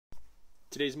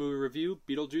Today's movie review,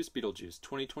 Beetlejuice Beetlejuice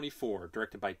 2024,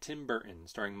 directed by Tim Burton,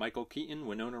 starring Michael Keaton,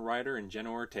 Winona Ryder, and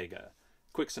Jenna Ortega.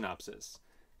 Quick synopsis.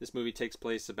 This movie takes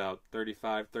place about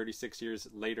 36 years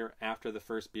later after the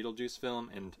first Beetlejuice film,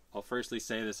 and I'll firstly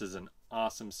say this is an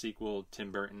awesome sequel.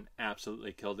 Tim Burton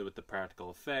absolutely killed it with the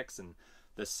practical effects and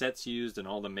the sets used and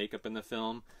all the makeup in the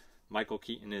film. Michael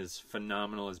Keaton is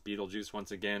phenomenal as Beetlejuice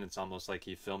once again. It's almost like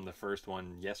he filmed the first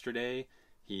one yesterday.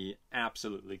 He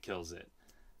absolutely kills it.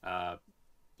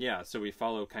 So we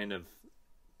follow kind of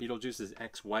Beetlejuice's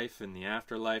ex-wife in the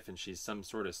afterlife, and she's some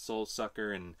sort of soul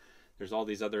sucker, and there's all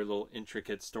these other little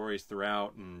intricate stories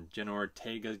throughout, and Jenna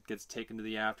Ortega gets taken to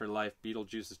the afterlife.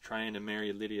 Beetlejuice is trying to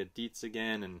marry Lydia Dietz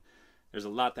again, and there's a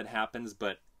lot that happens,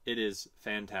 but it is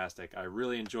fantastic. I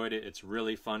really enjoyed it. It's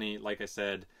really funny. Like I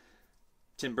said,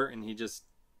 Tim Burton,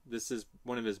 this is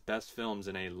one of his best films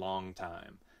in a long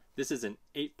time. This is an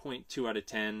 8.2 out of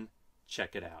 10.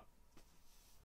 Check it out.